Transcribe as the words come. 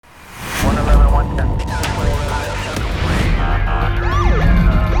You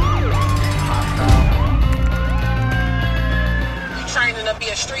training to be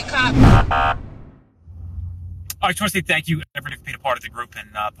a street cop? I just want to say thank you, everyone, for being a part of the group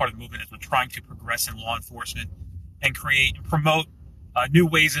and part of the movement as we're trying to progress in law enforcement and create and promote new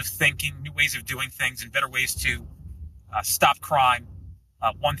ways of thinking, new ways of doing things, and better ways to stop crime.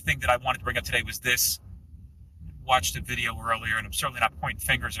 One thing that I wanted to bring up today was this. Watched a video earlier, and I'm certainly not pointing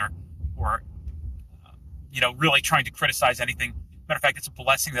fingers or really trying to criticize anything. Matter of fact, it's a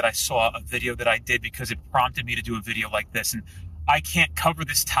blessing that I saw a video that I did because it prompted me to do a video like this. And I can't cover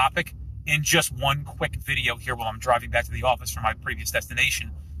this topic in just one quick video here while I'm driving back to the office from my previous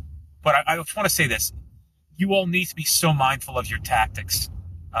destination. But I just want to say this. You all need to be so mindful of your tactics.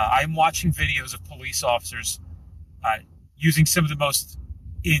 I'm watching videos of police officers using some of the most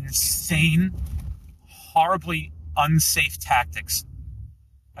insane, horribly unsafe tactics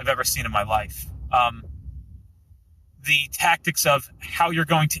I've ever seen in my life. The tactics of how you're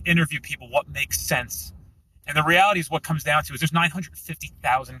going to interview people, what makes sense. And the reality is what comes down to is there's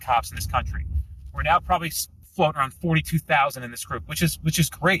 950,000 cops in this country. We're now probably floating around 42,000 in this group, which is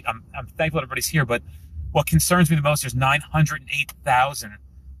great. I'm thankful everybody's here. But what concerns me the most is 908,000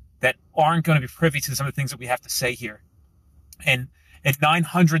 that aren't going to be privy to some of the things that we have to say here. And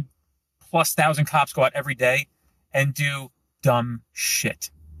 900 plus thousand cops go out every day and do dumb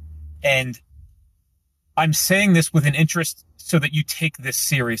shit. And I'm saying this with an interest so that you take this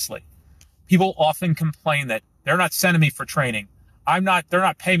seriously. People often complain that they're not sending me for training. They're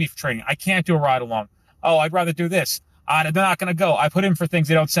not paying me for training. I can't do a ride along. Oh, I'd rather do this. They're not going to go. I put in for things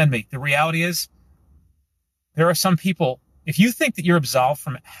they don't send me. The reality is there are some people, if you think that you're absolved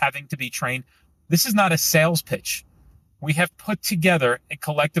from having to be trained, this is not a sales pitch. We have put together and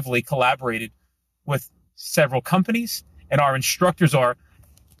collectively collaborated with several companies, and our instructors are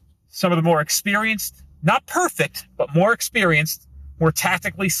some of the more experienced, not perfect, but more experienced, more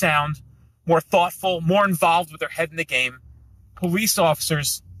tactically sound, more thoughtful, more involved with their head in the game police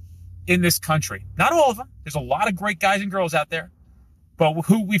officers in this country. Not all of them. There's a lot of great guys and girls out there. But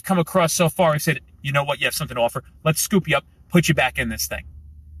who we've come across so far, we said, you know what, you have something to offer. Let's scoop you up, put you back in this thing.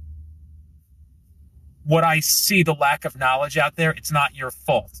 What I see, the lack of knowledge out there, it's not your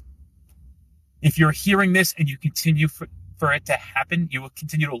fault. If you're hearing this and you continue for it to happen, you will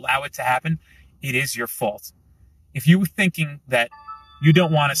continue to allow it to happen, it is your fault. If you're thinking that you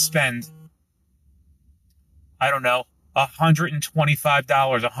don't want to spend, I don't know, $125,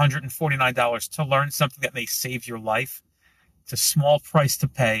 $149 to learn something that may save your life, it's a small price to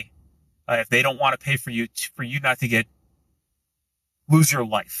pay if they don't want to pay for you not to lose your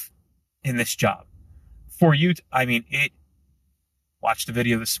life in this job. For you, watched the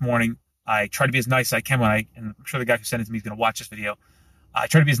video this morning. I try to be as nice as I can and I'm sure the guy who sent it to me is going to watch this video. I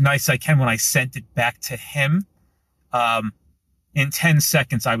try to be as nice as I can when I sent it back to him. In 10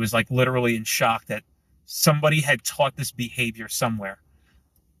 seconds, I was literally in shock that somebody had taught this behavior somewhere.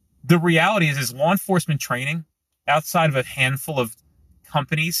 The reality is law enforcement training outside of a handful of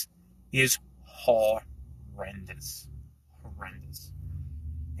companies is horrendous.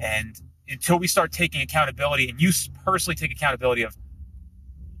 And until we start taking accountability, and you personally take accountability of,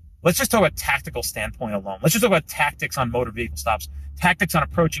 let's just talk about tactical standpoint alone. Let's just talk about tactics on motor vehicle stops, tactics on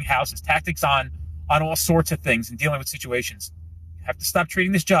approaching houses, tactics on all sorts of things and dealing with situations. You have to stop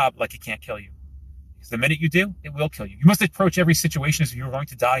treating this job like it can't kill you. Because the minute you do, it will kill you. You must approach every situation as if you were going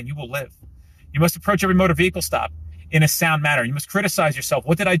to die and you will live. You must approach every motor vehicle stop in a sound manner. You must criticize yourself.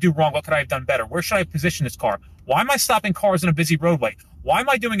 What did I do wrong? What could I have done better? Where should I position this car? Why am I stopping cars on a busy roadway? Why am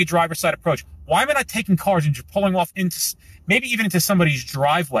I doing a driver's side approach? Why am I not taking cars and just pulling off maybe even into somebody's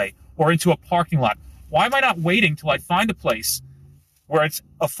driveway or into a parking lot? Why am I not waiting till I find a place where it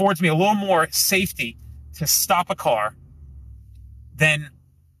affords me a little more safety to stop a car than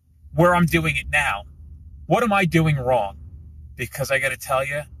where I'm doing it now? What am I doing wrong? Because I got to tell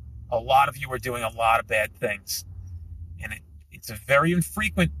you, a lot of you are doing a lot of bad things. And it's very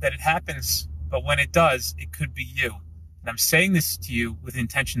infrequent that it happens, but when it does, it could be you. And I'm saying this to you with the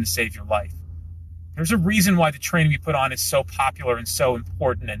intention to save your life. There's a reason why the training we put on is so popular and so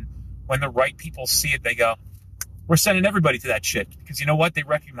important. And when the right people see it, they go, we're sending everybody to that shit. Because you know what? They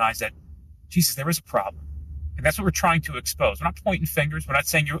recognize that, Jesus, there is a problem. And that's what we're trying to expose. We're not pointing fingers. We're not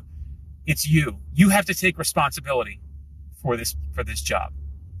saying it's you. You have to take responsibility for this job.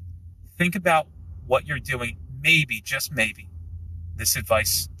 Think about what you're doing. Maybe, just maybe, this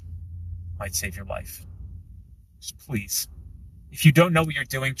advice might save your life. Just please. If you don't know what you're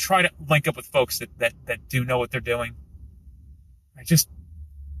doing, try to link up with folks that do know what they're doing. Just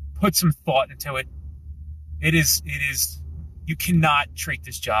put some thought into it. It is, you cannot treat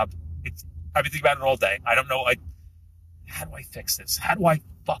this job. I've been thinking about it all day. I don't know. How do I fix this? How do I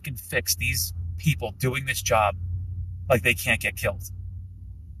fucking fix these people doing this job like they can't get killed?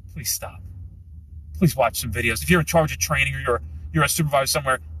 Please stop. Please watch some videos. If you're in charge of training or you're a supervisor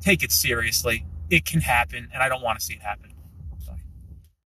somewhere, take it seriously. It can happen, and I don't want to see it happen.